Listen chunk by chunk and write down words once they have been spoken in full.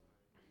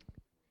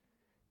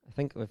I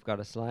think we've got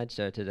a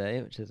slideshow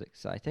today, which is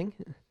exciting.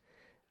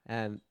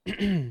 Um,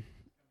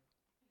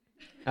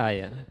 oh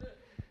yeah,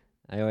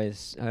 I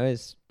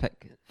always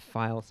pick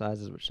file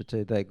sizes which are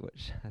too big,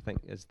 which I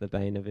think is the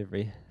bane of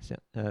every.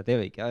 There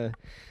we go.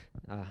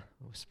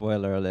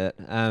 Spoiler alert.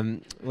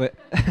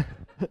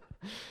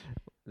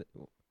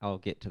 I'll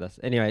get to this.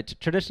 Anyway,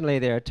 traditionally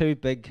there are two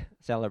big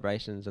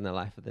celebrations in the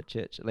life of the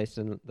church, at least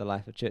in the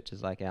life of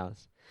churches like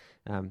ours.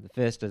 The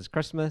first is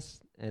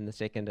Christmas, and the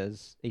second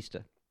is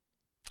Easter.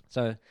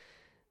 So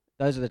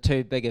those are the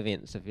two big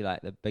events, if you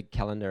like, the big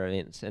calendar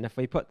events. And if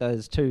we put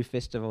those two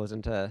festivals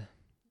into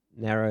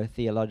narrow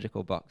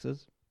theological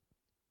boxes,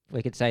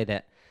 we could say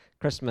that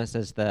Christmas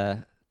is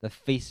the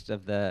feast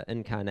of the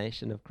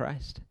incarnation of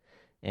Christ,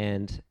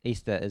 and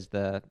Easter is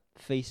the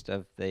feast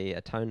of the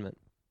atonement.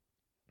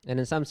 And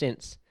in some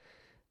sense,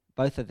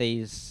 both of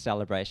these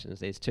celebrations,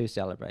 these two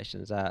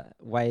celebrations, are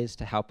ways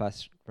to help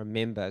us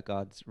remember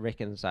God's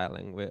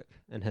reconciling work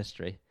in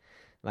history,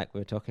 like we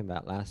were talking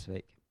about last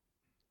week.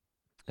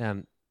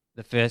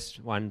 The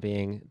first one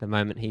being the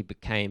moment he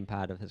became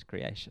part of his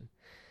creation.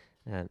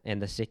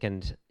 And the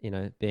second,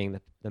 being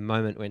the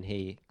moment when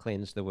he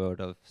cleansed the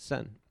world of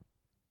sin.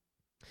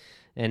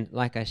 And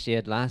like I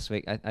shared last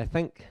week, I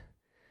think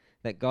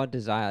that God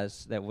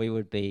desires that we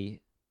would be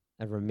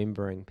a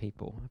remembering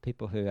people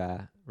who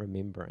are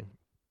remembering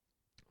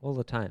all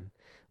the time,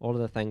 all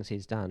of the things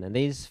he's done. And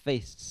these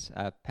feasts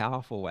are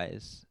powerful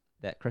ways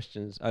that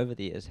Christians over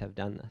the years have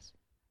done this.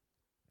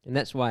 And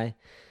that's why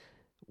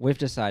we've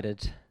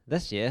decided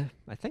this year,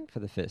 I think for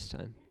the first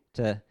time,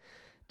 to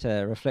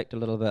reflect a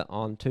little bit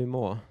on two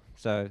more.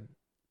 So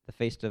the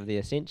Feast of the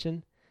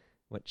Ascension,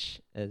 which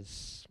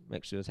is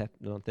actually was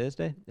happening on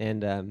Thursday,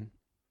 and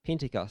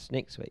Pentecost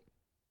next week.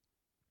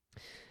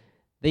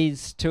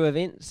 These two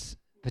events,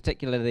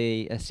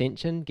 particularly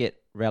Ascension,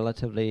 get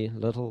relatively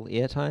little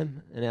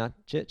airtime in our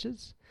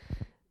churches.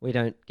 We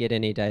don't get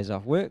any days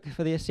off work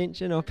for the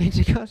Ascension or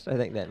Pentecost. I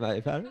think that might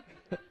be part of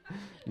it.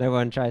 No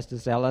one tries to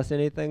sell us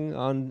anything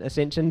on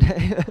Ascension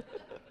Day.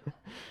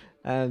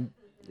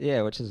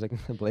 Which is a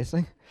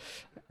blessing.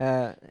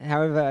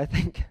 However, I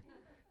think,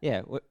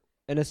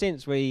 in a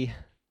sense, we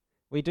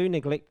do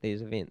neglect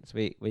these events.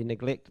 We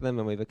neglect them,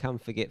 and we become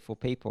forgetful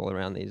people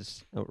around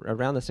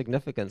the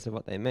significance of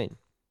what they mean.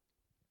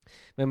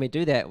 When we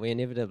do that, we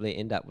inevitably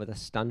end up with a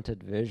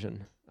stunted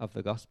version of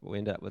the gospel. We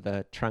end up with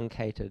a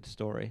truncated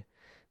story,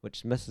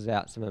 which misses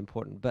out some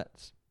important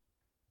bits.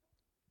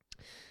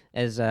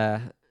 As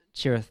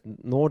Cherith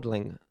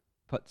Nordling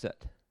puts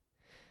it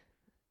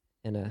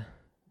in a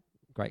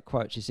great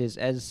quote, she says,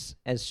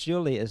 as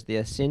surely as the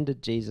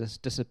ascended Jesus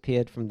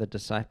disappeared from the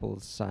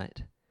disciples'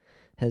 sight,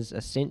 his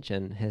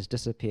ascension has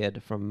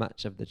disappeared from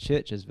much of the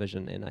church's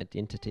vision and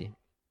identity.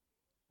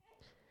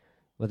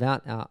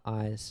 Without our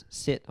eyes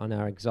set on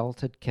our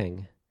exalted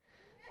King,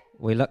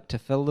 we look to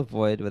fill the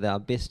void with our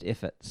best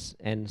efforts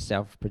and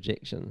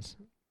self-projections.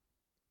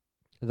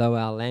 Though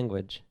our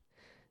language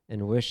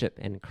in worship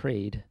and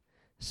creed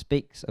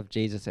speaks of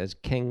Jesus as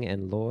King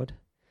and Lord,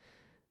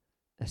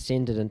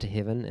 ascended into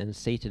heaven and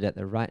seated at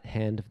the right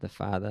hand of the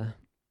Father,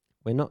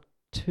 we're not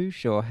too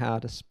sure how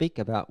to speak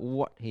about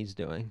what he's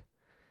doing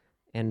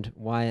and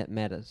why it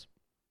matters.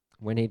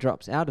 When he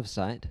drops out of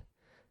sight,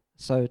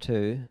 so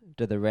too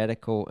do the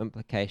radical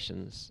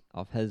implications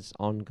of his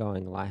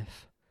ongoing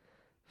life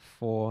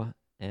for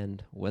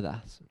and with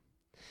us.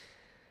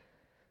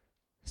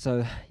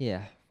 So,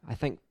 I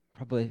think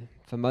probably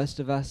for most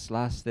of us,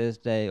 last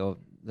Thursday or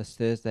this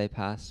Thursday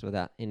passed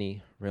without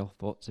any real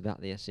thoughts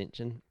about the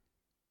Ascension.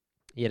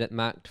 Yet it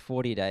marked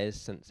 40 days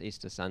since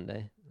Easter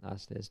Sunday,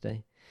 last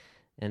Thursday,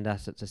 and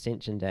thus it's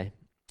Ascension Day.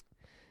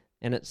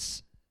 And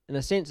it's, in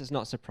a sense, it's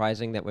not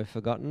surprising that we've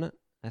forgotten it,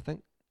 I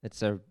think.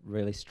 It's a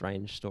really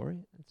strange story.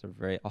 It's a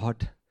very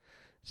odd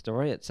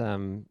story. It's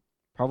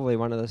probably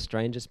one of the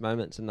strangest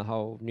moments in the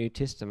whole New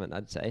Testament,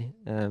 I'd say.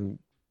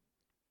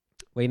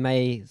 We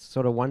may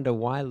sort of wonder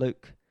why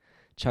Luke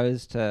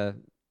chose to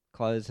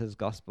close his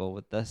gospel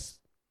with this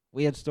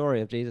weird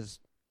story of Jesus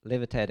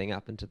levitating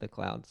up into the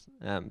clouds.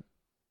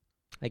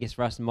 I guess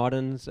for us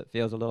moderns, it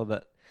feels a little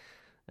bit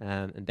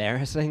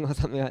embarrassing or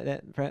something like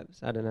that, perhaps.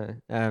 I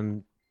don't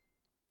know.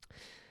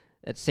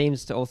 It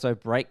seems to also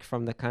break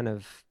from the kind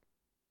of,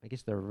 I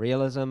guess, the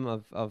realism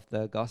of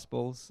the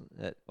Gospels.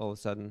 It all of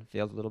a sudden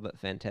feels a little bit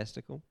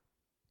fantastical.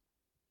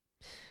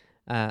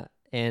 And,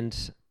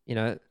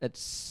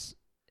 it's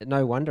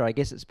no wonder, I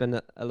guess it's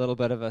been a little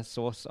bit of a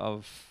source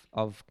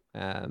of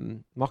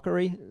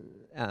mockery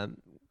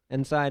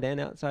inside and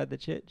outside the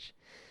church.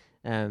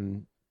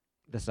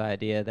 This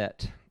idea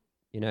that,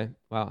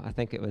 I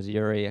think it was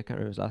Yuri, I can't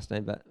remember his last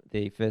name, but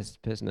the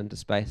first person into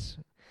space,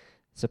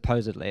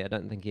 supposedly, I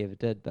don't think he ever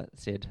did, but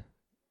said,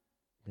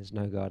 there's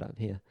no God up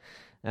here.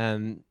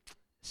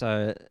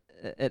 So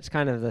it's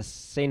kind of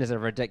seen as a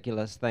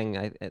ridiculous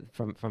thing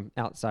from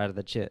outside of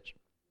the church.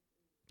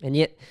 And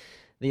yet,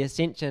 the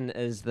Ascension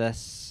is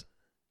this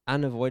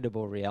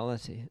unavoidable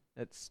reality.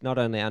 It's not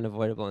only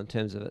unavoidable in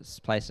terms of its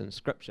place in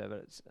Scripture,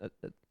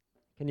 but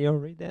can you all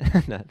read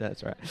that? No,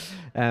 that's right.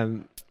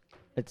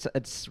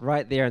 It's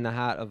right there in the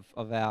heart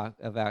of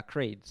our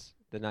creeds,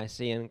 the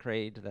Nicene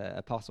Creed, the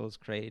Apostles'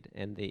 Creed,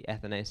 and the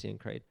Athanasian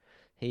Creed.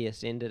 He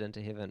ascended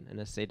into heaven and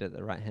is seated at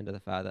the right hand of the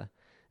Father.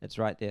 It's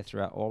right there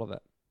throughout all of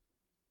it.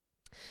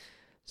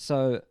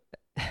 So,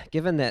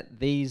 given that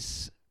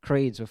these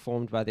creeds were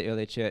formed by the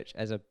early church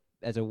as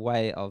a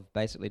way of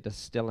basically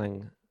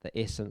distilling the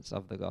essence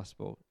of the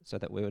gospel, so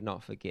that we would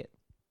not forget,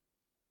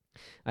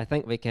 I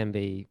think we can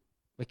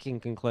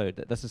conclude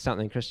that this is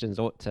something Christians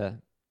ought to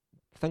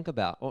think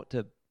about, ought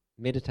to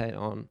meditate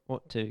on,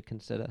 ought to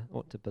consider,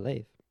 ought to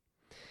believe.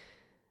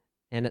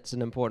 And it's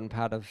an important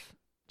part of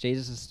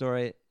Jesus'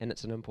 story, and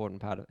it's an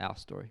important part of our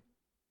story,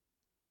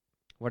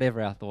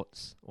 whatever our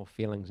thoughts or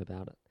feelings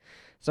about it.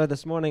 So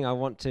this morning I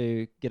want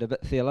to get a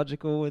bit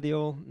theological with you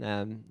all,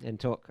 and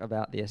talk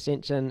about the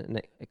ascension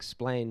and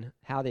explain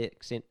how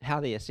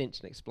the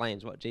ascension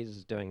explains what Jesus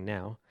is doing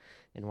now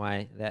and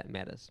why that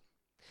matters.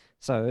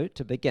 So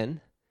to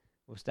begin,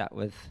 we'll start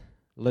with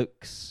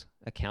Luke's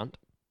account.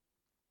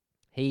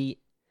 He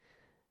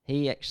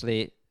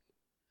actually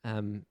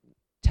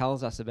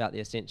tells us about the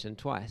ascension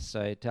twice.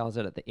 So he tells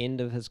it at the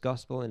end of his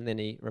gospel, and then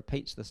he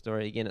repeats the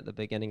story again at the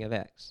beginning of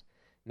Acts.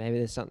 Maybe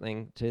there's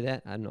something to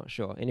that, I'm not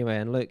sure. Anyway,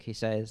 in Luke he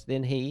says,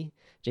 "Then he,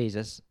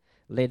 Jesus,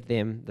 led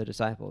them, the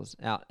disciples,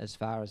 out as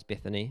far as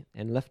Bethany,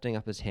 and lifting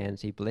up his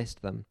hands he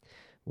blessed them.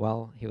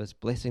 While he was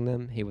blessing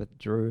them, he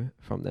withdrew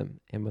from them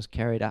and was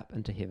carried up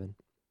into heaven.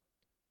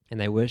 And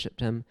they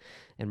worshipped him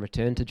and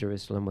returned to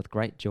Jerusalem with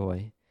great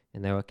joy,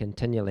 and they were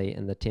continually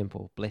in the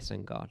temple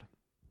blessing God."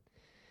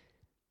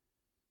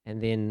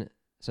 And then,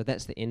 so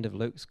that's the end of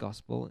Luke's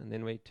gospel, and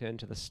then we turn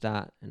to the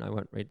start, and I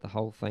won't read the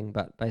whole thing,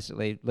 but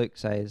basically Luke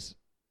says,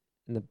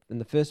 in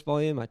the first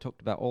volume I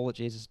talked about all that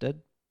Jesus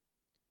did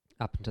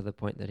up until the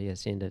point that he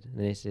ascended. And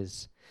then he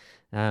says,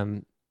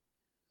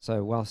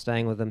 so while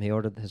staying with them, he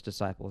ordered his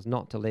disciples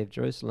not to leave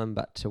Jerusalem,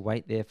 but to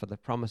wait there for the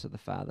promise of the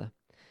Father.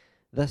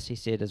 "This," he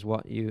said, "is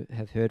what you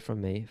have heard from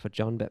me, for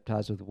John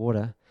baptized with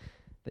water,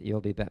 but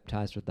you'll be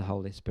baptized with the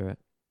Holy Spirit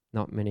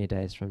not many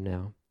days from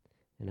now."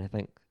 And I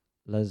think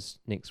Liz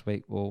next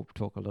week will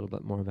talk a little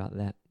bit more about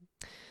that.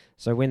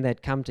 "So when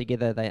they'd come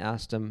together, they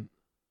asked him,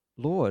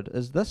 'Lord,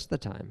 is this the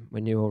time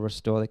when you will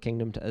restore the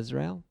kingdom to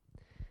Israel?'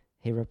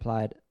 He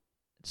replied,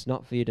 'It's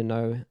not for you to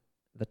know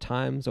the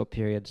times or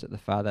periods that the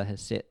Father has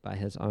set by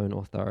his own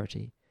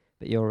authority,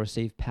 but you'll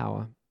receive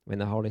power when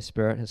the Holy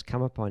Spirit has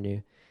come upon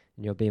you,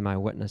 and you'll be my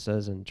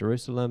witnesses in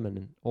Jerusalem and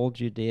in all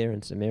Judea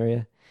and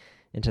Samaria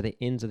and to the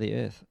ends of the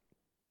earth.'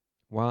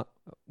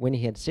 When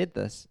he had said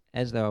this,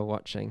 as they were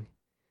watching,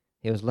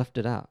 he was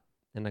lifted up,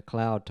 and a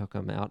cloud took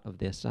him out of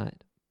their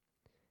sight.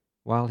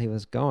 While he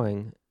was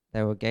going,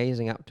 they were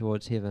gazing up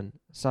towards heaven.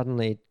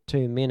 Suddenly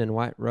 2 men in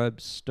white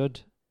robes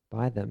stood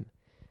by them.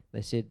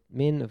 They said,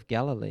 'Men of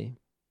Galilee,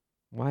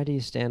 why do you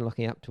stand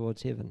looking up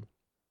towards heaven?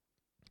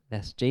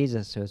 That's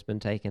Jesus who has been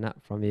taken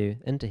up from you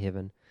into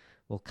heaven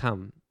will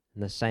come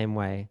in the same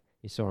way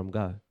you saw him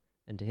go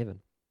into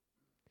heaven.'"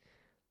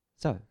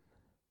 So,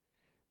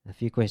 a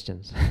few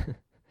questions.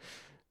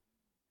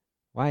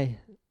 Why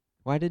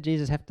did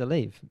Jesus have to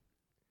leave?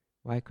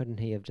 Why couldn't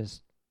he have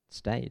just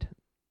stayed?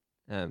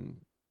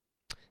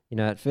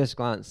 At first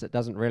glance, it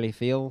doesn't really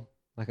feel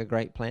like a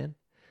great plan.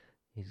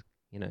 He's,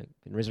 been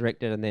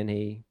resurrected and then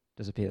he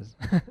disappears.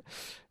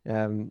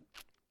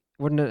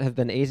 Wouldn't it have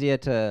been easier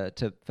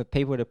for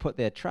people to put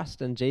their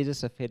trust in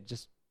Jesus if he'd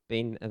just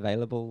been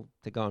available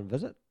to go and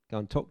visit, go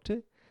and talk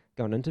to,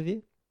 go and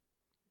interview?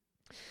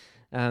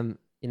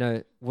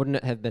 Wouldn't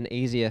it have been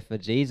easier for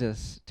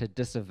Jesus to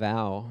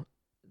disavow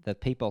the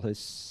people who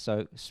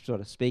so sort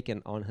of speak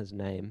on his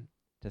name,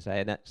 to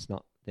say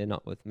they're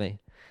not with me?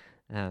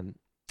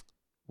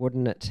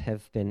 Wouldn't it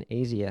have been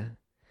easier?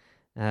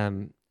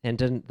 And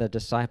didn't the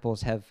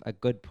disciples have a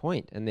good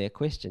point in their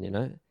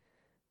question,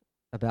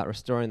 about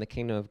restoring the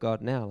kingdom of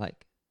God now?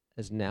 Like,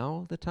 is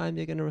now the time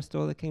you're going to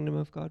restore the kingdom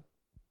of God?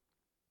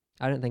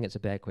 I don't think it's a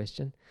bad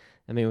question.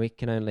 I mean, we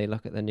can only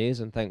look at the news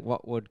and think,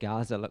 what would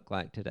Gaza look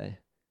like today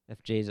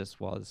if Jesus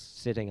was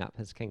setting up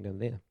his kingdom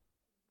there?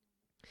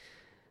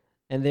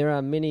 And there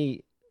are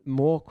many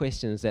more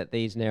questions that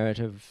these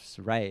narratives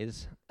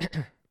raise,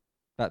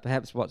 but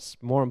perhaps what's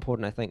more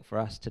important, I think, for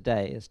us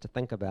today is to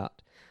think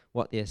about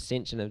what the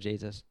ascension of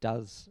Jesus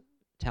does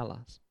tell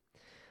us.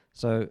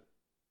 So,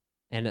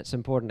 and it's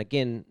important,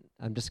 again,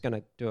 I'm just going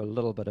to do a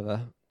little bit of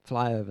a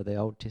fly over the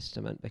Old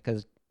Testament,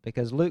 because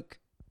Luke,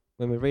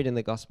 when we're reading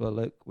the Gospel of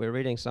Luke, we're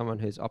reading someone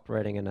who's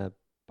operating in a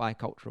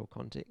bicultural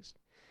context.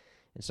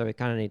 And so we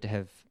kind of need to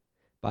have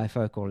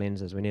bifocal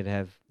lenses. We need to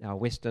have our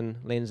Western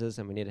lenses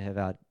and we need to have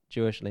our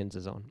Jewish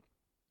lenses on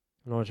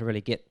in order to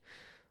really get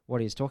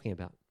what he's talking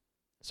about.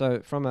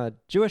 So from a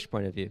Jewish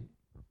point of view,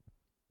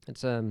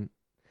 it's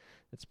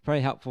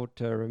very helpful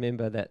to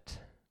remember that,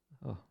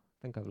 I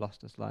think I've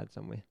lost a slide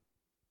somewhere.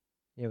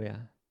 Here we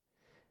are.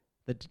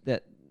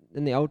 That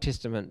in the Old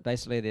Testament,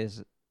 basically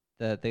there's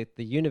the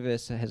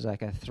universe has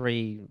like a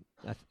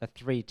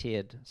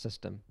three-tiered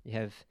system. You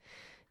have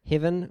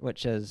heaven,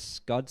 which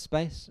is God's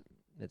space.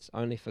 It's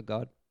only for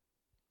God.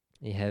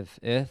 You have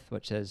earth,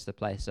 which is the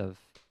place of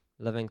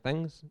living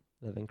things.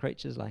 living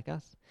creatures like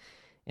us.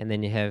 And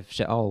then you have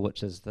Sheol,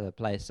 which is the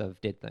place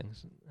of dead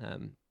things.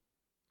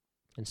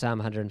 And Psalm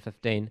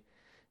 115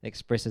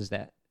 expresses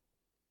that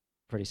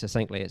pretty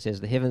succinctly. It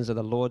says, "The heavens are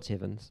the Lord's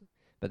heavens,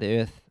 but the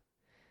earth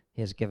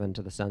he has given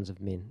to the sons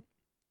of men.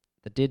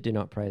 The dead do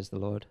not praise the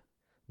Lord,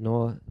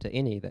 nor do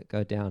any that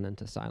go down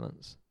into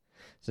silence."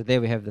 So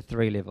there we have the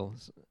three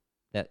levels.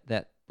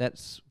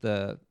 That's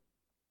the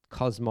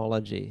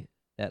cosmology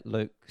that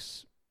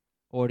Luke's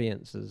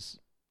audiences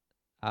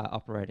are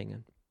operating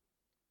in.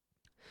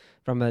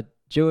 From a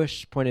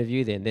Jewish point of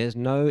view then, there's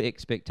no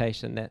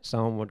expectation that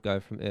someone would go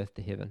from earth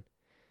to heaven,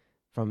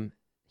 from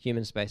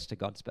human space to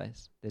God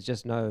space. There's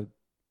just no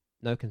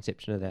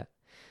conception of that.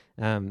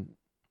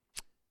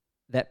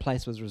 That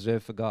place was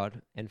reserved for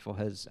God and for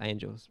his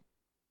angels.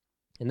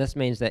 And this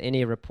means that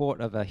any report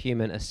of a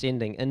human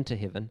ascending into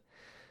heaven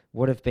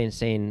would have been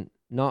seen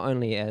not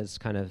only as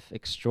kind of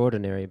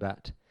extraordinary,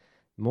 but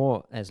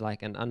more as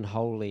like an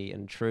unholy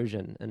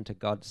intrusion into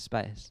God's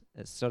space.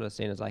 It's sort of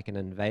seen as like an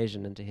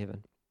invasion into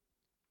heaven.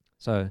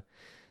 So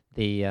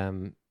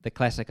the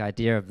classic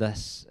idea of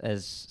this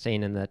is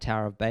seen in the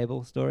Tower of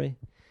Babel story,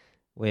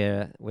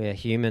 where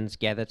humans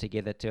gather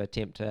together to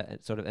attempt to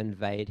sort of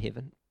invade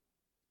heaven,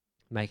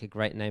 make a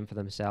great name for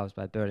themselves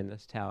by building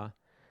this tower,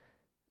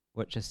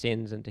 which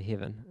ascends into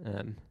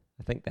heaven.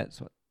 I think that's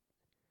what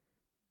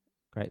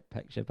great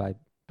picture by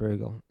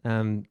Bruegel.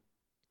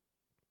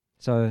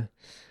 So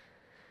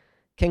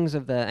kings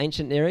of the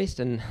ancient Near East,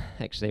 and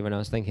actually when I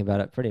was thinking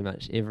about it, pretty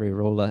much every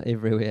ruler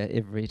everywhere,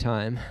 every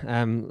time,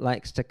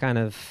 likes to kind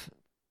of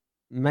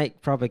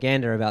make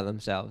propaganda about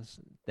themselves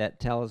that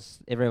tells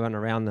everyone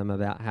around them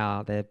about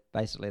how they're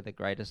basically the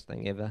greatest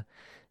thing ever,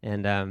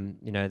 and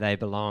they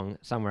belong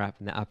somewhere up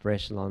in the upper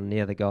echelon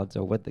near the gods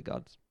or with the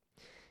gods.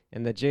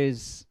 And the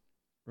Jews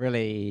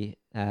really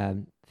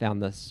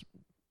found this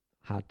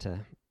hard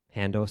to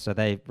handle, so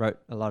they wrote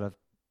a lot of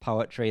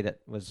poetry that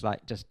was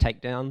like just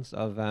takedowns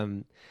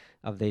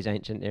of these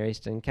ancient Near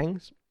Eastern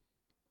kings.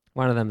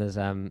 One of them is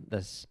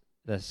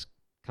this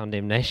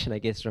condemnation, I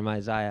guess, from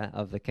Isaiah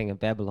of the king of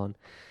Babylon,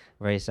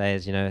 where he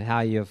says,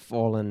 how you have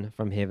fallen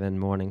from heaven,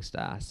 morning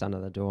star, son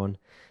of the dawn.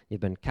 You've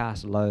been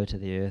cast low to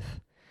the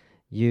earth.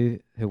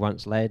 You who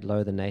once laid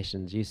low the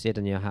nations, you said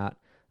in your heart,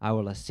 I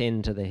will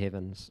ascend to the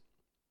heavens.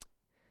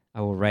 I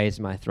will raise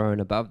my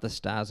throne above the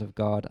stars of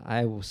God.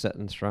 I will sit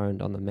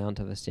enthroned on the mount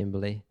of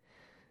assembly.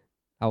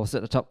 I will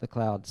sit atop the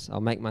clouds.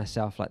 I'll make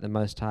myself like the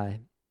Most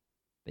High.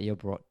 But you're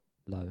brought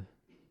low,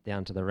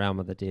 down to the realm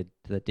of the dead,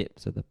 to the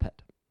depths of the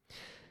pit.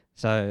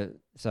 So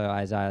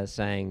Isaiah is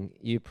saying,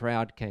 you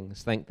proud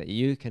kings think that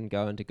you can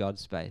go into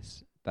God's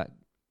space, but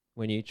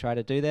when you try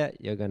to do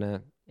that, you're going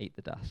to eat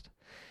the dust.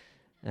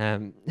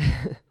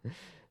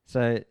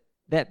 So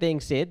that being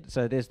said,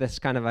 so there's this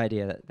kind of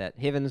idea that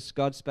heaven's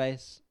God's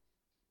space,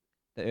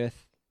 the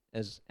earth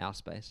is our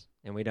space,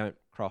 and we don't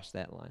cross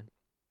that line.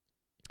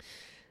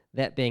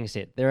 That being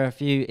said, there are a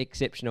few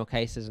exceptional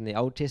cases in the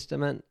Old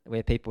Testament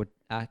where people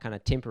are kind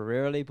of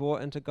temporarily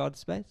brought into God's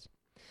space.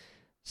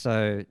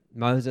 So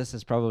Moses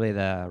is probably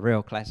the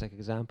real classic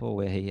example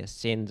where he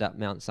ascends up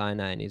Mount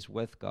Sinai and he's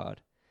with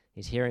God.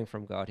 He's hearing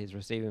from God, he's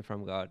receiving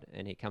from God,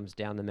 and he comes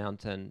down the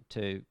mountain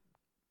to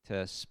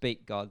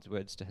speak God's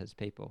words to his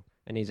people.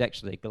 And he's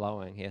actually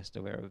glowing. He has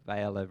to wear a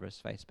veil over his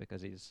face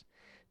because he's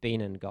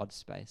been in God's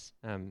space.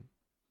 And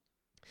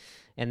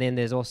then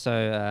there's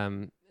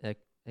also an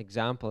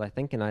example, I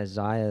think, in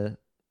Isaiah,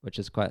 which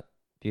is quite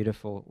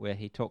beautiful, where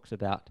he talks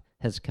about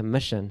his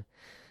commission,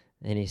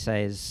 and he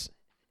says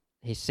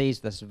he sees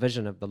this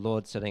vision of the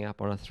Lord sitting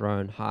up on a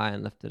throne, high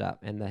and lifted up,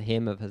 and the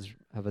hem of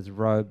his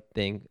robe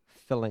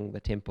filling the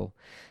temple,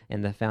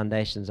 and the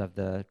foundations of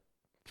the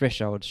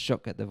threshold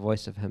shook at the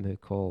voice of him who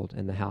called,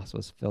 and the house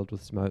was filled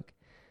with smoke.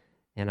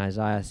 And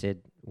Isaiah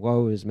said,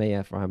 "Woe is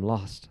me, for I am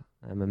lost.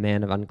 I am a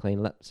man of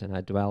unclean lips, and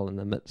I dwell in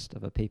the midst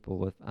of a people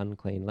with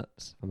unclean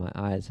lips, for my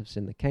eyes have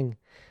seen the King,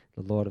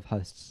 the Lord of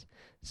hosts."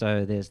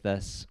 So there's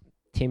this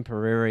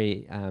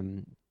temporary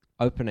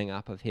opening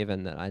up of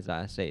heaven that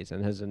Isaiah sees,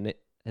 and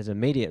his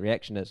immediate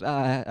reaction is,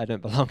 I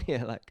don't belong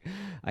here. Like,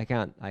 I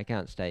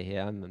can't stay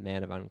here. I'm a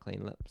man of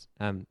unclean lips.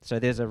 So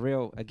there's a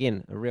real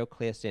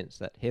clear sense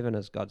that heaven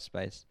is God's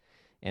space,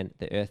 and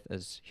the earth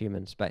is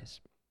human space.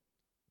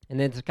 And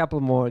there's a couple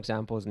more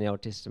examples in the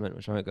Old Testament,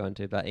 which I won't go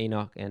into, but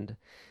Enoch and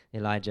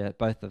Elijah,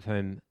 both of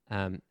whom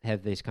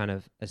have these kind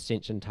of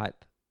ascension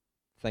type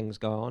things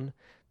go on,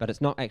 but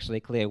it's not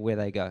actually clear where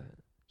they go,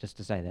 just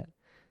to say that.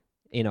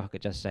 Enoch,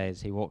 it just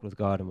says he walked with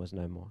God and was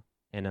no more.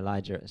 And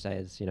Elijah, it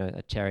says,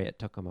 a chariot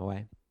took him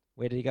away.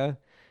 Where did he go?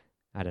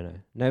 I don't know.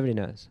 Nobody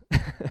knows.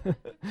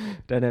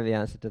 Don't have the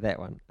answer to that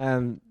one.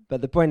 But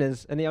the point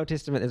is, in the Old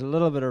Testament, there's a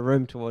little bit of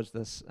room towards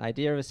this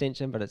idea of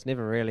ascension, but it's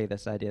never really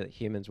this idea that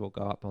humans will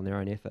go up on their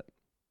own effort.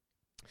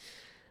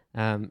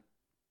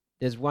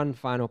 There's one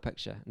final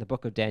picture in the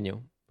book of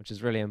Daniel, which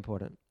is really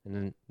important,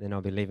 and then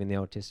I'll be leaving the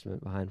Old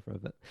Testament behind for a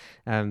bit.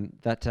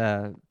 But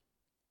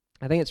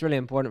I think it's really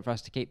important for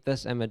us to keep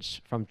this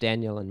image from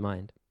Daniel in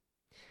mind.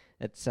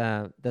 It's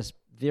this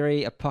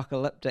very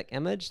apocalyptic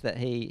image that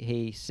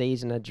he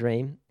sees in a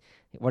dream,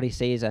 What he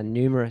sees are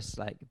numerous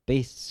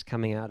beasts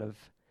coming out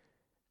of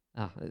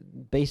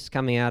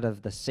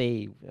the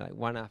sea,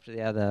 one after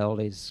the other, all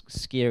these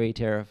scary,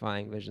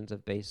 terrifying visions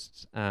of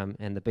beasts,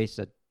 and the beasts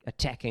are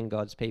attacking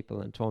God's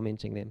people and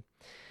tormenting them.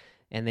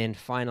 And then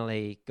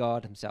finally,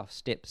 God himself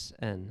steps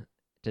in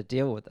to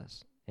deal with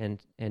this. And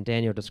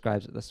Daniel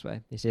describes it this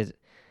way. He says,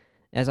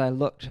 "As I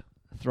looked,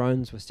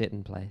 thrones were set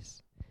in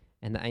place,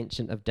 and the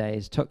Ancient of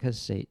Days took his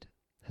seat.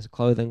 His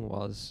clothing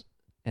was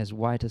as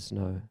white as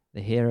snow.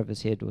 The hair of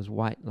his head was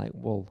white like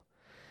wool.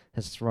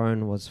 His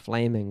throne was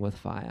flaming with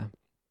fire,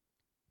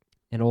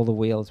 and all the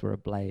wheels were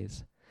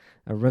ablaze.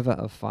 A river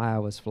of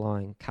fire was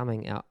flowing,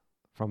 coming out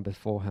from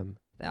before him.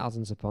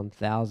 Thousands upon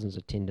thousands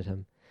attended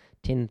him.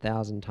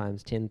 10,000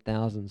 times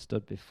 10,000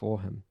 stood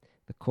before him.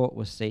 The court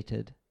was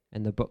seated,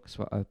 and the books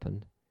were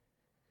opened.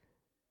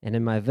 And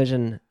in my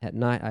vision at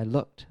night I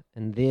looked,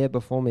 and there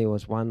before me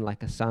was one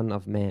like a son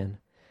of man,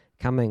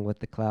 coming with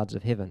the clouds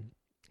of heaven.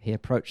 He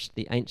approached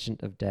the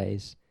Ancient of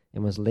Days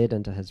and was led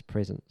into his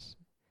presence.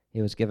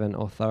 He was given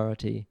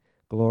authority,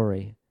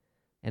 glory,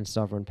 and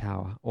sovereign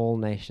power. All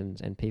nations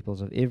and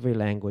peoples of every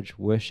language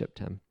worshipped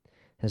him.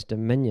 His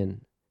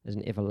dominion is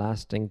an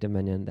everlasting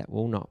dominion that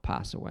will not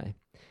pass away,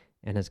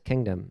 and his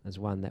kingdom is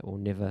one that will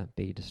never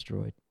be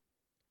destroyed."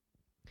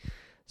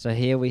 So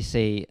here we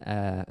see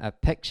a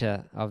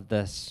picture of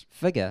this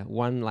figure,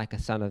 one like a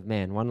son of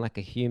man, one like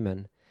a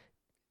human,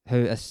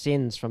 who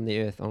ascends from the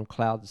earth on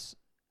clouds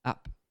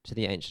up to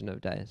the Ancient of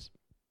Days,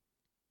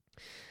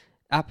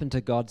 up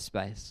into God's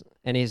space.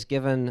 And he's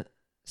given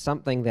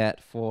something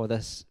that for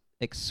this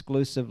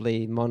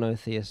exclusively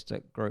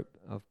monotheistic group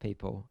of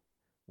people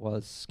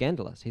was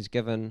scandalous. He's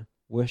given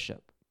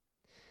worship.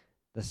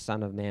 The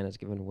Son of Man is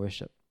given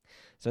worship.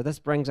 So this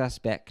brings us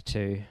back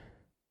to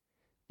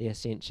the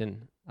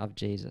ascension of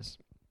Jesus.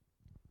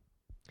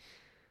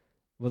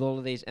 With all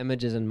of these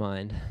images in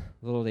mind,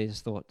 with all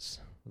these thoughts,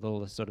 with all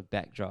this sort of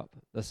backdrop,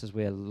 this is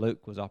where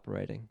Luke was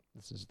operating.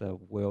 This is the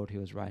world he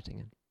was writing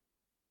in.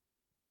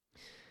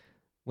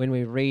 When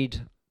we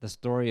read the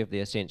story of the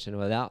ascension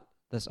without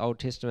this Old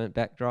Testament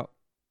backdrop,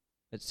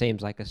 it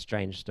seems like a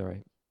strange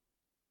story.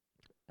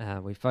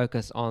 We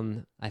focus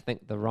on, I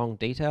think, the wrong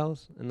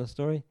details in the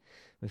story.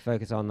 We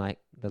focus on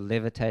the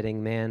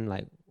levitating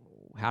man,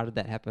 how did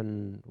that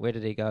happen? Where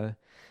did he go?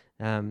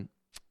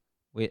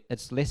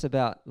 It's less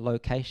about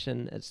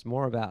location, it's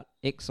more about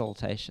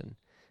exaltation.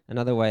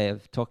 Another way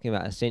of talking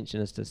about ascension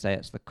is to say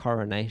it's the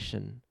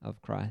coronation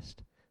of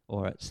Christ,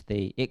 or it's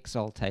the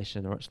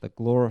exaltation, or it's the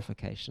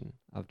glorification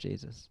of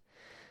Jesus.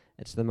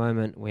 It's the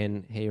moment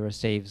when he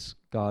receives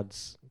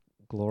God's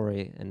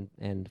glory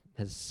and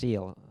his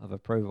seal of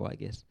approval, I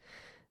guess.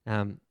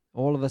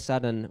 All of a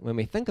sudden, when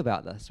we think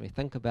about this, we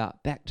think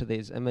about back to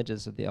these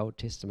images of the Old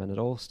Testament, it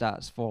all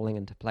starts falling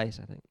into place,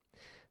 I think.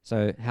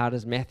 So how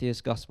does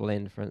Matthew's gospel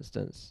end, for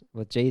instance,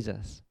 with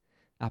Jesus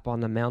up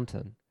on the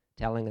mountain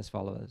telling his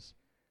followers,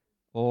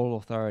 all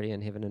authority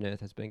in heaven and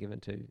earth has been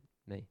given to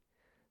me.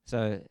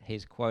 So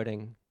he's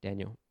quoting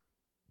Daniel.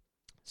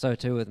 So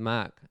too with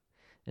Mark,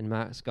 in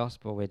Mark's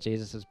gospel, where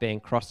Jesus is being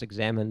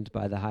cross-examined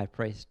by the high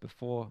priest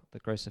before the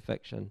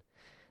crucifixion.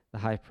 The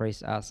high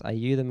priest asks, "Are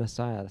you the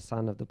Messiah, the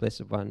Son of the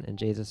Blessed One?" And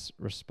Jesus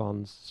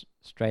responds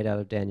straight out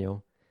of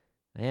Daniel,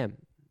 "I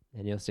am.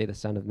 And you'll see the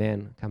Son of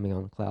Man coming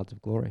on clouds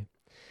of glory."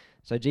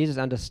 So Jesus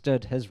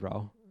understood his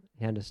role.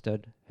 He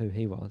understood who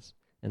he was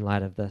in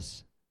light of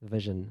this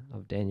vision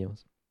of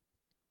Daniel's.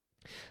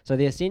 So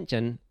the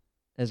ascension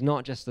is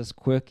not just this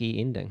quirky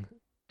ending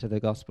to the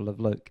Gospel of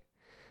Luke.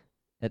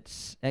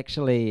 It's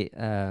actually,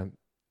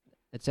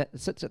 it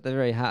sits at the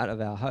very heart of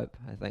our hope,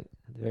 I think,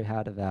 at the very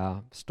heart of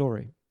our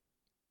story.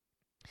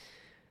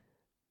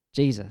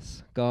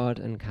 Jesus, God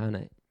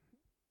incarnate,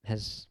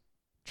 has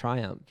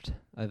triumphed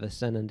over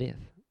sin and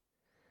death.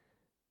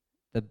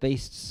 The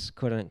beasts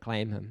couldn't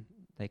claim him.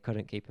 They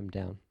couldn't keep him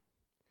down.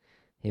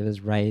 He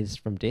was raised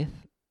from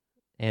death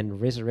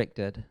and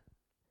resurrected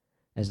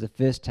as the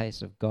first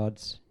taste of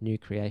God's new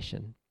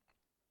creation.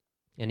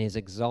 And he is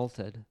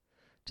exalted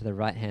to the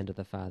right hand of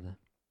the Father.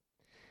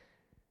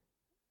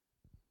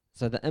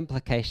 So the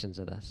implications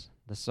of this,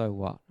 the so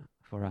what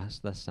for us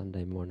this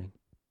Sunday morning.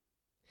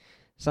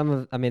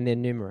 They're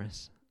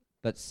numerous,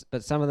 but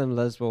some of them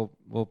Liz will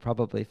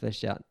probably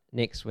fish out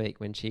next week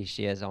when she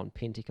shares on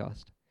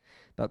Pentecost.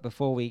 But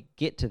before we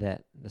get to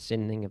that, the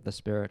sending of the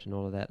Spirit and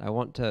all of that, I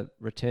want to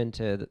return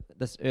to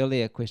this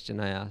earlier question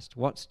I asked.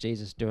 What's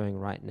Jesus doing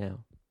right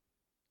now?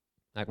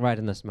 Right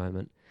in this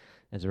moment,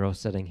 as we're all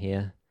sitting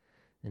here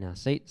in our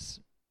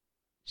seats,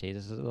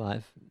 Jesus is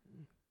alive.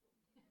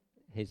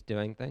 He's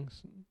doing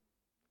things.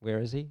 Where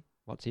is he?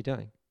 What's he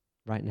doing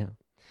right now?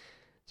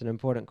 It's an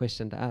important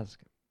question to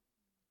ask.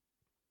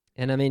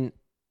 And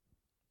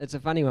it's a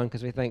funny one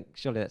because we think,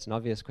 surely that's an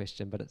obvious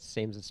question, but it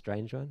seems a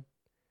strange one.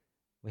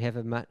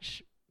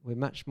 We're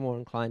much more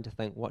inclined to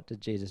think, what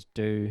did Jesus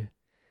do?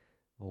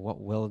 Or what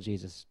will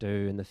Jesus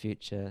do in the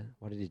future?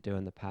 What did he do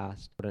in the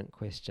past? Important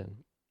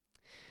question.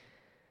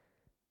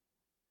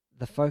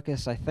 The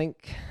focus, I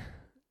think,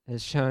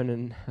 is shown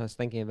in, I was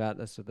thinking about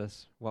this with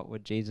this, what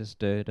would Jesus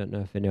do? I don't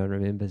know if anyone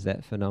remembers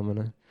that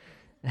phenomenon.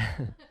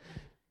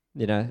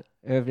 You know,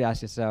 everybody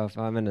ask yourself,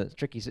 I'm in a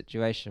tricky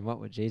situation, what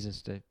would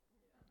Jesus do?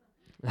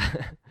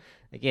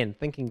 Again,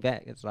 thinking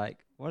back, it's like,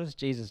 what is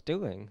Jesus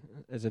doing?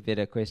 Is a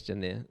better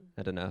question there.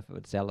 I don't know if it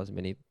would sell as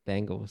many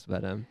bangles,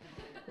 but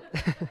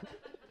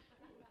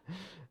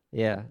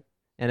yeah.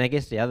 And I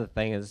guess the other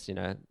thing is, I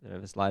don't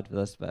have a slide for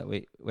this, but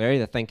we're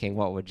either thinking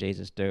what would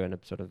Jesus do in a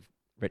sort of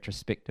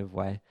retrospective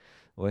way,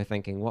 or we're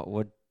thinking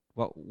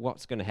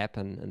what's going to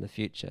happen in the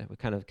future. We're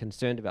kind of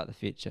concerned about the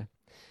future.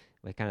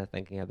 We're kind of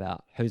thinking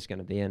about who's going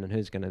to be in and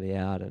who's going to be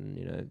out,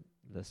 and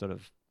the sort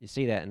of, you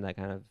see that in the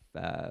kind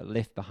of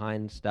left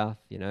behind stuff.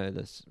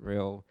 This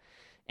real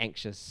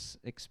anxious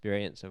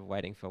experience of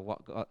waiting for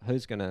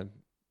who's going to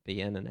be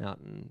in and out,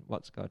 and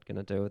what's God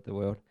going to do with the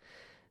world.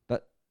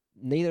 But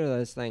neither of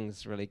those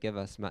things really give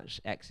us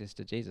much access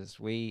to Jesus.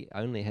 We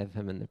only have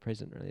him in the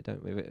present, really,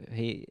 don't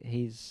we?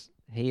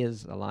 He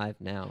is alive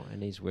now,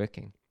 and he's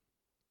working.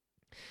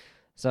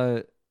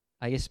 So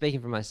I guess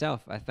speaking for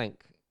myself, I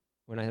think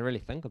when I really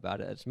think about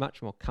it, it's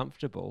much more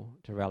comfortable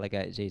to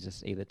relegate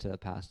Jesus either to the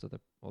past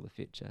or the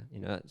future.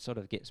 It sort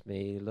of gets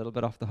me a little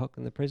bit off the hook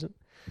in the present.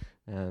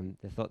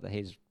 The thought that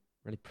he's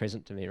really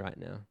present to me right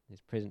now,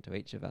 he's present to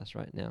each of us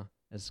right now,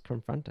 is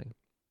confronting.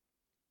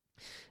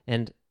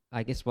 And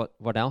I guess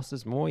what else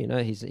is more,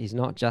 he's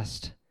not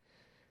just,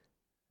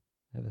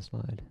 I have a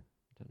slide,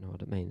 I don't know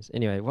what it means.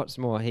 Anyway, what's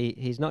more,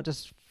 he's not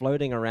just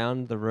floating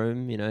around the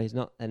room, he's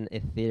not an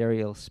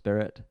ethereal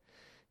spirit.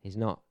 He's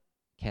not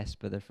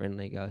Casper the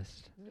Friendly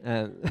Ghost.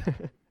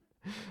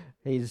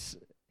 He's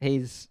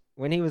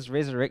when he was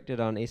resurrected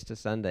on Easter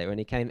Sunday, when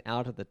he came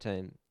out of the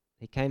tomb,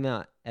 he came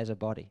out as a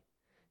body.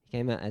 He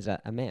came out as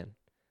a man.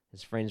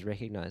 His friends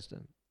recognized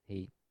him.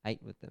 He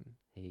ate with them.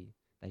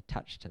 They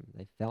touched him.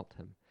 They felt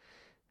him.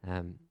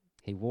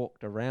 He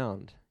walked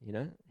around.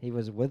 He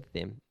was with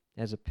them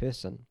as a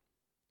person.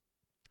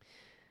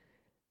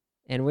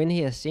 And when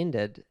he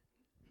ascended,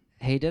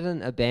 he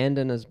didn't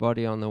abandon his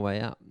body on the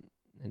way up.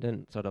 He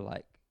didn't sort of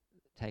like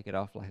take it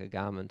off like a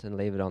garment and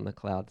leave it on the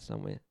clouds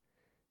somewhere.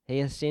 He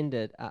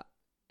ascended up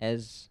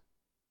as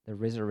the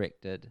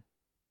resurrected,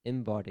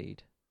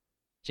 embodied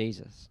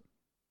Jesus.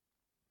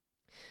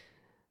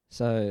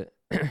 So,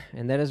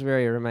 and that is where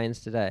he remains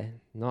today.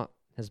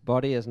 His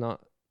body is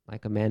not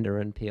like a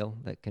mandarin peel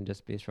that can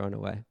just be thrown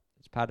away.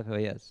 It's part of who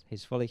he is.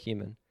 He's fully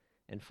human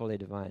and fully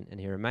divine, and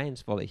he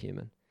remains fully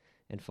human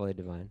and fully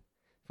divine.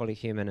 Fully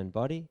human in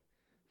body,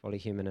 fully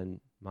human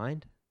in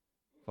mind,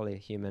 fully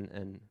human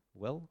in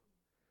will,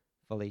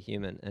 fully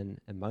human in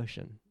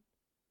emotion.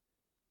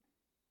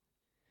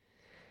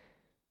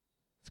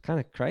 It's kind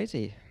of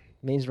crazy.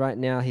 It means right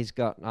now he's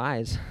got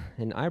eyes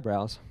and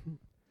eyebrows.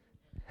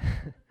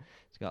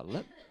 He's got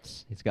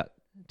lips. He's got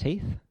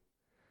teeth.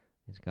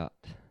 He's got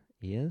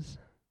ears.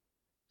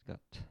 He's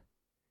got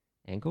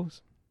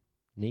ankles,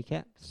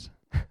 kneecaps.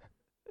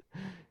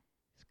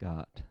 He's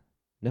got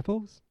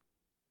nipples.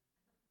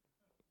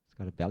 He's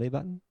got a belly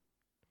button.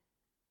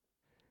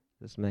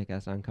 Does this make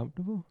us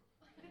uncomfortable?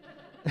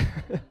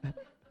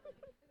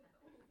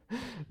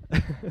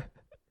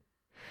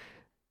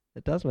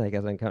 It does make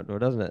us uncomfortable,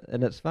 doesn't it?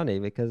 And it's funny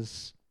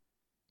because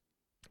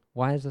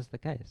why is this the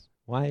case?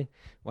 Why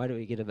do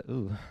we get a bit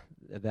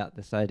about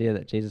this idea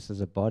that Jesus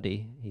is a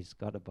body? He's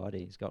got a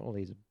body. He's got all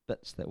these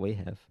bits that we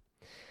have.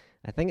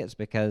 I think it's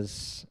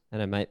because,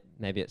 and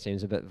maybe it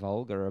seems a bit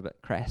vulgar or a bit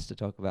crass to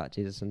talk about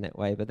Jesus in that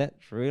way, but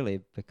that's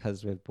really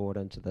because we've bought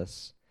into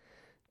this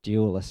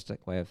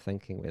dualistic way of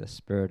thinking where the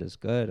spirit is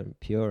good and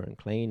pure and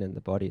clean and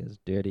the body is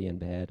dirty and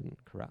bad and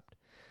corrupt.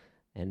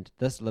 And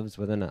this lives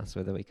within us,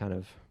 whether we kind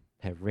of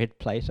have read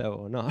Plato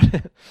or not.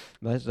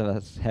 Most of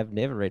us have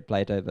never read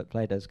Plato, but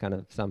Plato's kind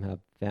of somehow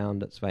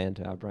found its way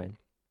into our brain.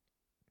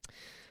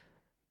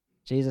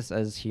 Jesus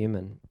is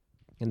human,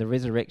 and the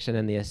resurrection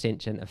and the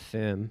ascension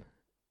affirm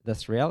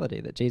this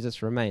reality that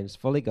Jesus remains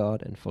fully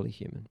God and fully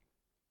human.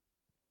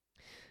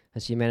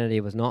 His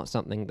humanity was not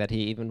something that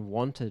he even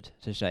wanted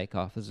to shake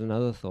off. There's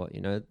another thought,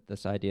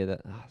 this idea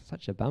that,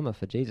 such a bummer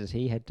for Jesus,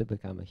 he had to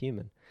become a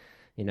human.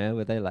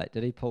 Were they like,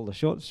 did he pull the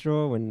short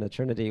straw when the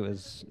Trinity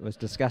was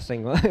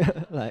discussing,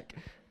 like,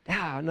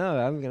 no,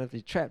 I'm going to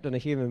be trapped in a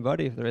human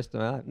body for the rest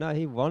of my life. No,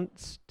 he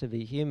wants to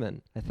be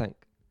human, I think,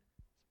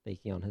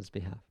 speaking on his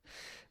behalf.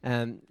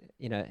 The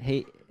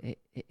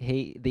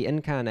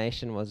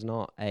incarnation was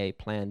not a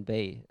plan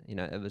B.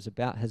 It was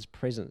about his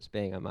presence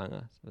being among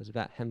us. It was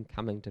about him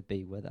coming to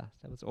be with us.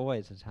 That was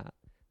always his heart.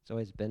 It's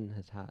always been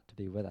his heart to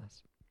be with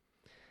us.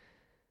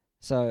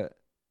 So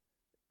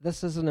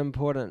this is an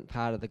important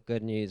part of the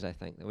good news, I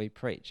think, that we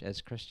preach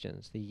as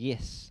Christians. The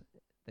yes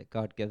that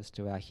God gives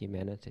to our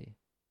humanity.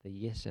 The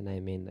yes and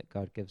amen that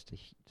God gives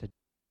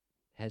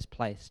has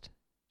placed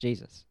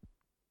Jesus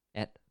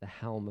at the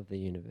helm of the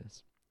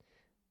universe.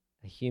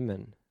 A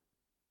human,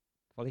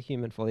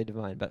 fully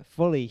divine, but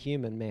fully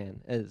human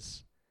man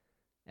is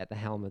at the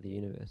helm of the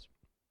universe.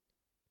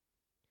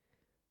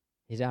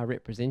 He's our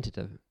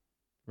representative,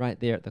 right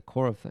there at the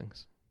core of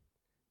things,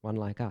 one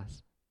like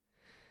us.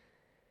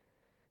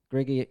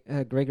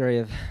 Gregory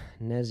of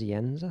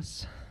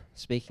Nazianzus,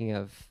 speaking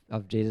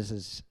of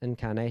Jesus'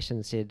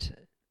 incarnation, said,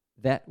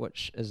 that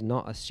which is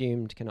not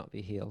assumed cannot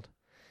be healed,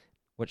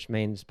 which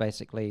means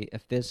basically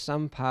if there's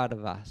some part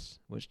of us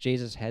which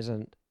Jesus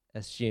hasn't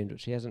assumed,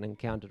 which he hasn't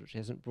encountered, which he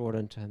hasn't brought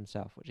into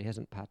himself, which he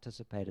hasn't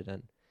participated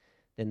in,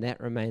 then that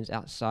remains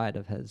outside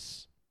of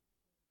his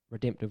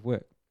redemptive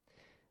work.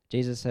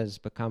 Jesus has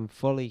become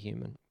fully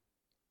human.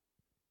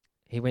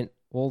 He went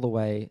all the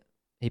way,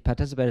 he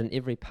participated in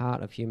every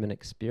part of human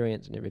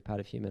experience and every part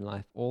of human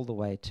life, all the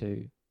way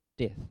to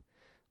death,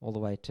 all the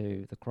way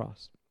to the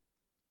cross.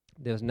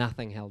 There was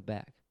nothing held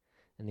back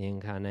in the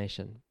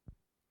incarnation.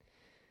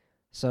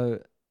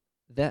 So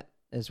that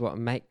is what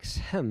makes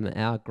him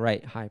our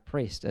great high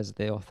priest, as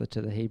the author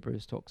to the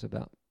Hebrews talks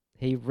about.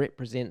 He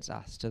represents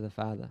us to the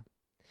Father,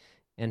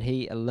 and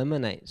he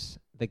eliminates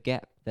the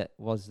gap that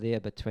was there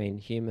between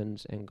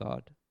humans and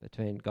God,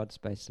 between God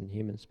space and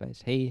human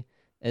space. He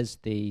is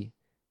the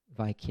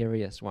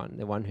vicarious one,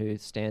 the one who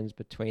stands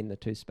between the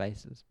two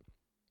spaces.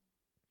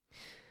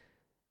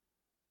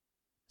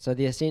 So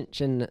the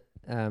ascension,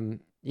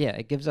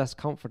 it gives us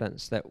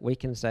confidence that we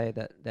can say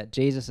that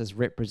Jesus is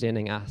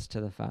representing us to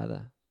the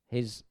Father.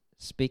 He's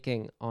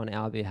speaking on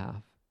our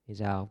behalf.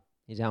 He's our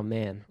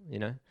man,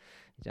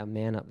 He's our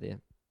man up there.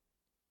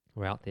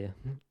 We're out there,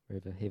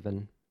 wherever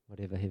heaven,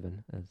 whatever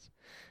heaven is.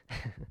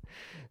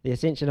 The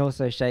ascension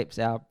also shapes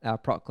our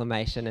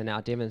proclamation and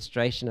our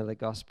demonstration of the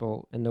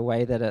gospel in the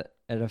way that it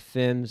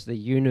affirms the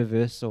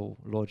universal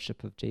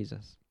lordship of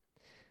Jesus.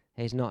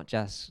 He's not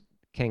just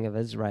King of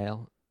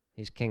Israel,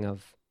 he's King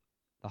of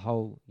the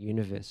whole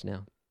universe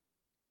now.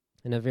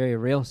 In a very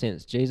real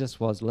sense, Jesus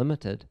was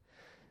limited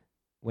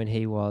when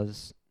he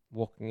was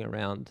walking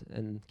around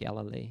in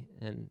Galilee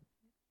and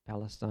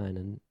Palestine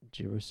and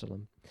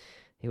Jerusalem.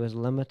 He was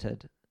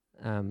limited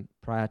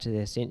prior to the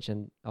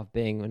ascension of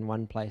being in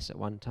one place at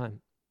one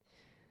time.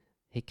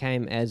 He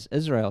came as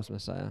Israel's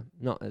Messiah,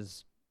 not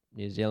as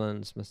New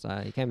Zealand's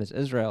Messiah. He came as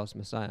Israel's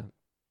Messiah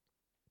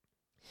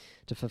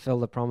to fulfill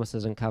the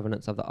promises and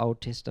covenants of the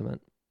Old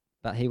Testament,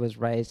 but he was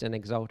raised and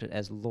exalted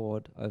as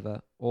Lord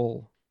over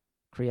all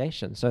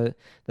creation. So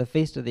the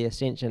Feast of the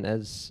Ascension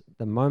is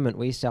the moment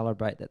we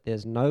celebrate that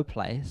there's no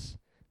place,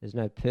 there's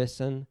no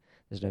person,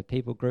 there's no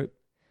people group,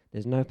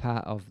 there's no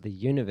part of the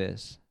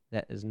universe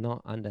that is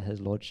not under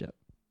his lordship.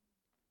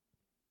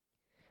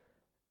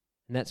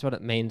 And that's what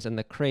it means in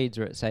the creeds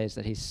where it says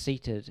that he's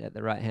seated at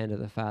the right hand of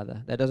the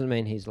Father. That doesn't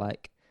mean he's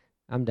like,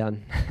 I'm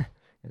done.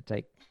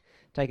 take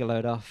a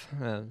load off,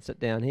 sit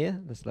down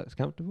here, this looks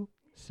comfortable,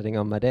 sitting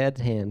on my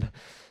dad's hand.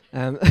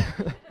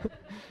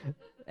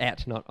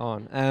 At, not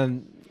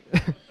on.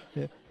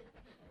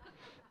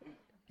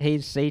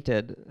 He's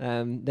seated.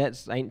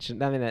 That's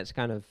ancient. I mean, that's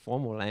kind of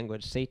formal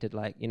language. Seated,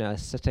 like a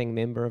sitting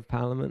member of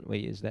Parliament. We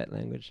use that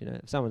language.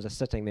 If someone's a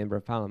sitting member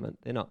of Parliament,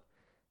 they're not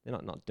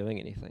doing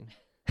anything.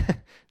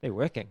 They're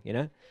working.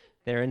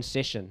 They're in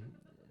session.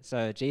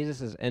 So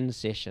Jesus is in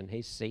session.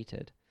 He's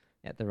seated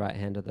at the right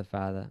hand of the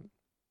Father.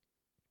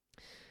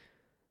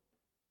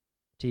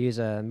 To use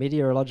a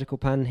meteorological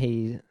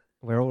pun,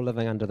 we're all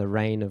living under the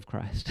reign of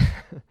Christ.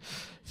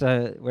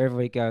 So wherever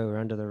we go, we're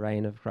under the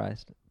reign of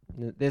Christ.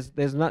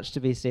 There's much to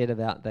be said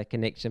about the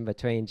connection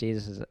between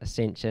Jesus'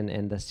 ascension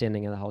and the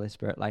sending of the Holy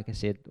Spirit, like I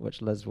said,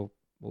 which Liz will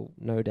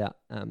no doubt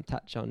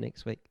touch on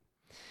next week.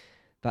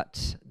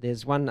 But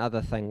there's one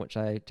other thing which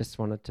I just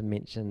wanted to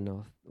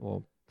mention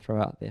or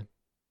throw out there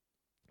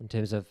in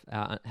terms of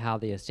how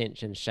the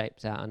ascension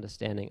shapes our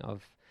understanding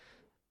of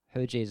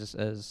who Jesus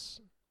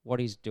is, what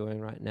he's doing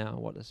right now,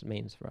 what this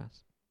means for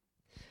us.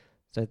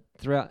 So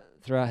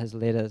throughout his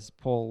letters,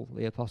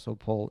 the Apostle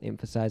Paul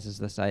emphasizes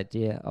this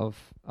idea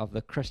of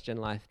the Christian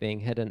life being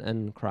hidden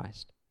in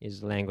Christ. He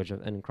uses the language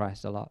of in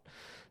Christ a lot,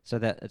 so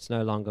that it's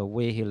no longer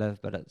we who live,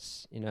 but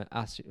it's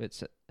us.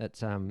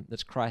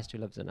 It's Christ who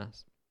lives in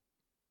us.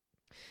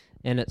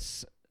 And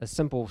it's a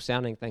simple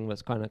sounding thing, but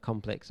it's quite a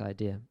complex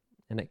idea.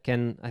 And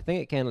I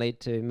think it can lead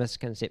to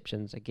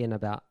misconceptions again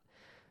about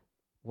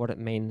what it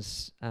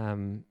means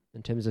in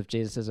terms of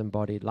Jesus'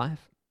 embodied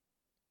life.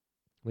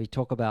 We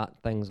talk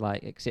about things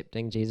like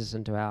accepting Jesus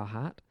into our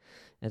heart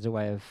as a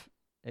way of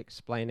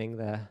explaining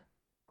the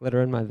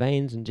glitter in my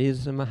veins and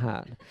Jesus in my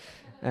heart.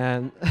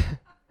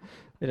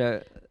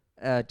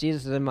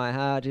 Jesus is in my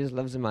heart, Jesus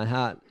lives in my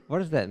heart. What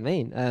does that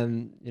mean?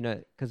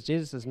 Because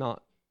Jesus is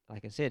not,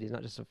 like I said, he's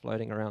not just a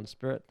floating around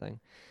spirit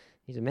thing.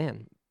 He's a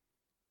man.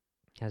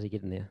 How's he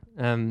getting there?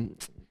 And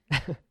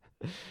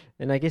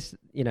I guess,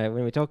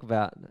 when we talk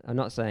about, I'm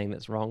not saying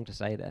that's wrong to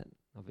say that,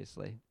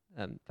 obviously.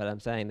 But I'm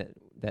saying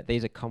that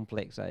these are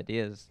complex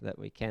ideas that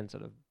we can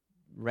sort of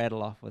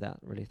rattle off without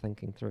really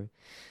thinking through.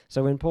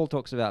 So when Paul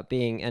talks about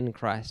being in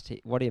Christ,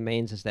 what he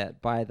means is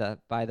that by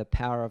the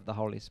power of the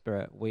Holy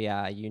Spirit, we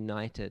are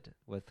united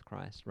with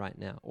Christ right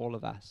now. All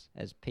of us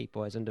as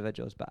people, as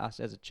individuals, but us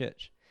as a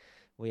church,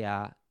 we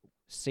are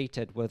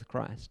seated with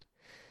Christ.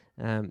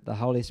 The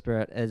Holy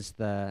Spirit is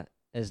the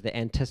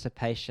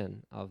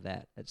anticipation of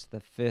that. It's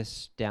the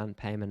first down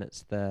payment.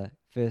 It's the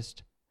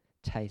first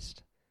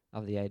taste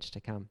of the age to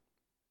come.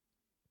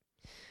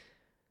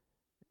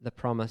 The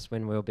promise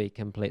when we'll be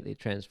completely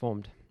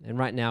transformed. And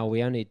right now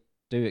we only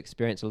do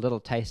experience a little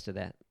taste of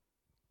that.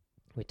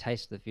 We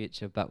taste the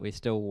future, but we're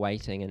still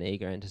waiting in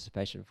eager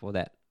anticipation for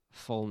that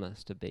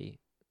fullness to be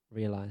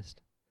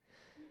realized.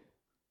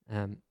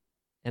 And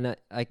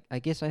I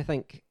guess I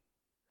think,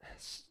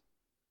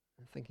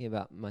 thinking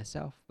about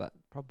myself, but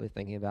probably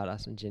thinking about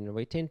us in general,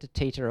 we tend to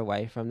teeter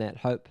away from that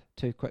hope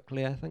too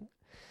quickly, I think.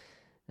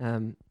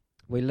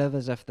 We live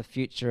as if the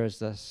future is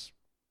this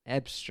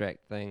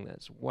abstract thing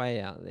that's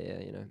way out there,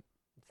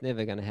 It's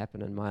never going to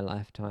happen in my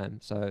lifetime,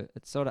 so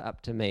it's sort of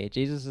up to me.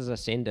 Jesus has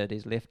ascended,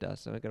 he's left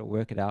us, so I've got to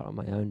work it out on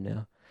my own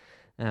now.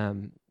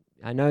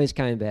 I know he's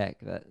coming back,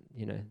 but,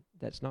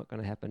 that's not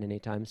going to happen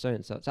anytime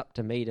soon, so it's up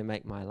to me to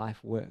make my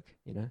life work,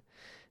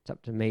 It's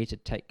up to me to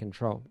take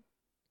control.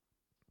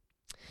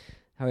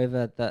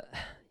 However,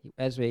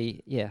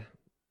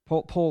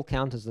 Paul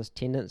counters this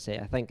tendency,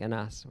 I think, in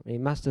us. He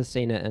must have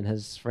seen it in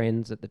his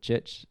friends at the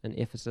church in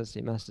Ephesus.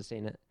 He must have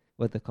seen it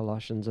with the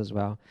Colossians as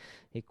well.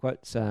 He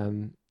quotes,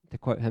 to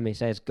quote him, he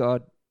says,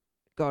 God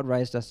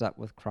raised us up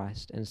with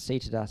Christ and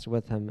seated us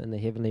with him in the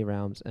heavenly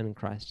realms in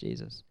Christ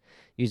Jesus,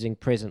 using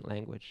present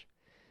language.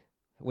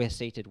 We're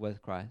seated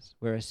with Christ.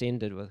 We're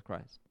ascended with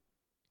Christ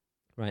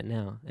right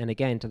now. And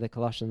again, to the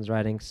Colossians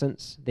writing,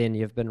 since then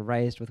you've been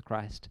raised with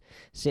Christ.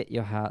 Set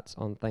your hearts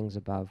on things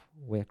above,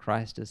 where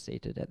Christ is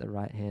seated at the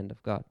right hand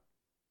of God.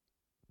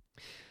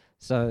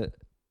 So,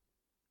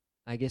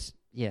 I guess,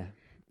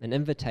 an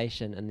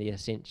invitation in the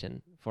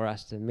ascension for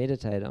us to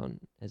meditate on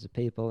as a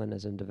people and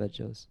as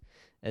individuals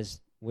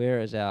is, where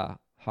is our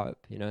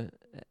hope,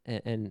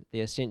 and the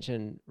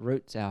ascension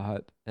roots our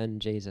hope in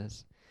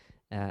Jesus.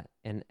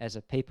 And as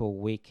a people,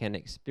 we can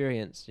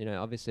experience,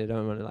 obviously I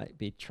don't want to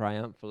be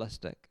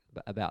triumphalistic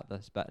about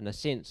this, but in a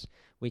sense,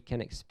 we can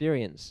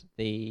experience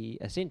the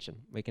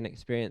ascension. We can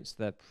experience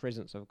the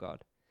presence of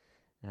God.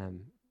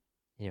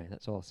 Anyway,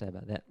 that's all I'll say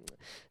about that.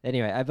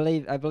 Anyway, I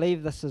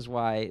believe this is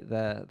why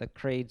the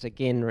creeds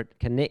again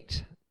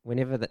connect.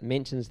 Whenever that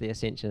mentions the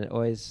ascension, it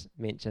always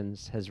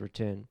mentions his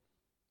return.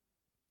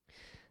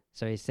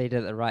 So he's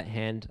seated at the right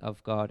hand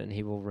of God, and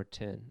he will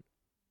return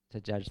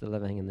to judge the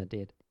living and the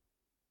dead.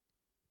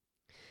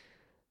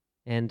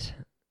 And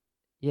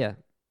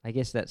I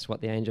guess that's what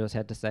the angels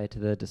had to say to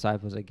the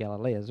disciples of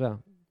Galilee as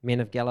well.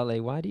 Men of Galilee,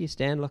 why do you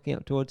stand looking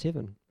up towards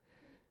heaven?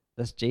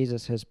 This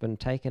Jesus has been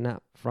taken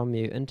up from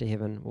you into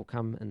heaven will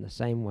come in the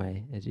same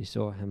way as you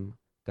saw him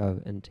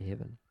go into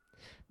heaven.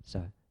 So,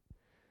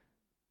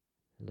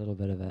 a little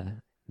bit of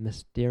a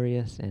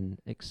mysterious and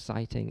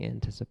exciting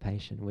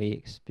anticipation. We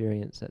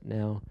experience it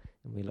now,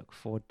 and we look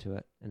forward to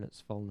it in its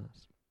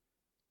fullness.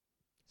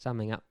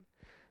 Summing up,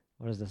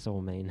 what does this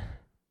all mean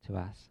to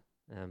us?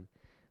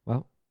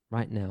 Well,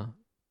 right now,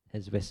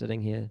 as we're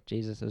sitting here,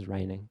 Jesus is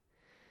reigning.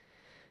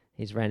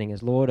 He's reigning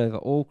as Lord over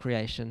all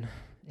creation,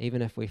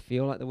 even if we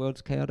feel like the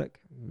world's chaotic,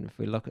 even if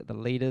we look at the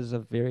leaders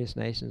of various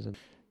nations, and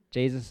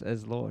Jesus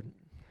is Lord.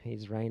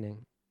 He's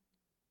reigning.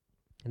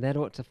 And that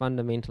ought to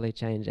fundamentally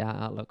change our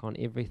outlook on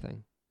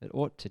everything. It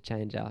ought to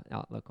change our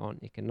outlook on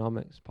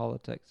economics,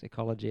 politics,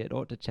 ecology. It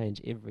ought to change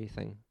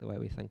everything, the way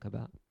we think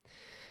about.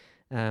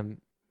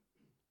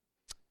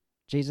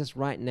 Jesus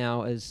right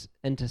now is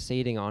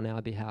interceding on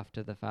our behalf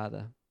to the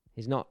Father.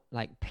 He's not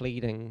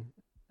pleading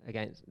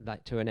against,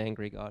 to an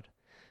angry God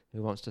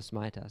who wants to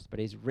smite us, but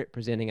he's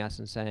representing us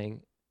and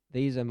saying,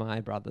 these are my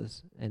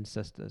brothers and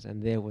sisters,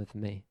 and they're with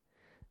me,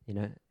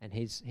 and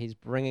he's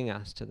bringing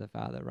us to the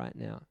Father right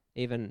now.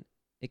 Even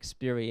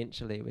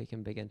experientially, we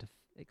can begin to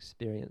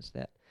experience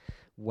that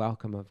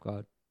welcome of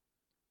God.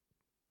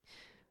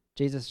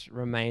 Jesus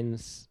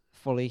remains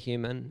fully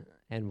human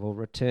and will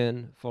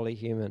return fully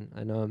human.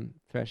 I know I'm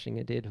thrashing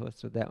a dead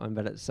horse with that one,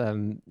 but it's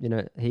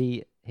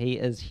he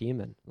is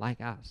human like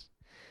us.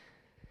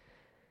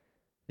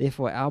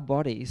 Therefore, our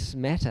bodies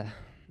matter.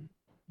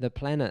 The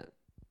planet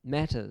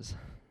matters.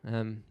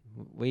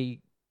 We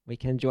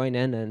can join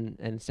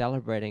in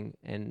celebrating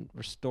and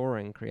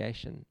restoring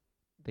creation,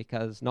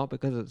 not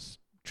because it's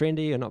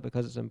trendy or not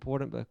because it's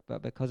important,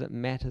 but because it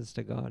matters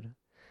to God.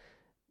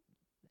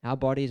 Our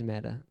bodies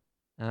matter.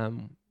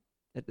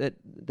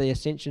 The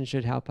ascension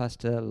should help us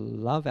to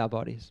love our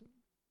bodies.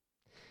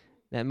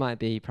 That might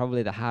be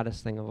probably the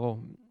hardest thing of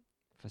all.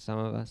 For some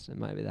of us, it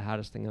might be the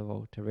hardest thing of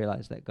all to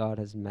realize that God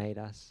has made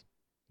us.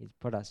 He's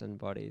put us in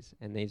bodies,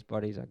 and these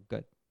bodies are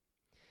good.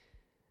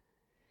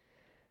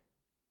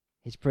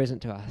 He's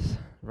present to us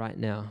right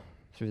now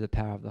through the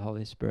power of the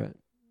Holy Spirit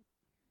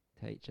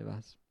to each of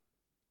us.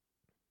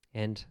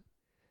 And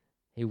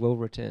he will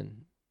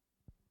return,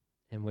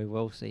 and we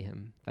will see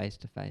him face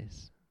to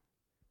face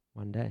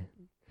one day.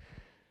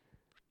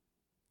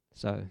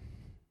 So,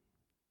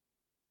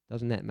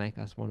 doesn't that make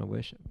us want to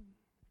worship?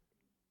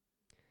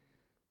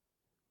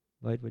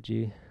 Lloyd, would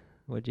you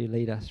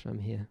lead us from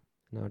here?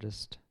 And I'll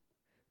just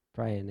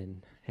pray and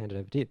then hand it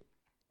over to you.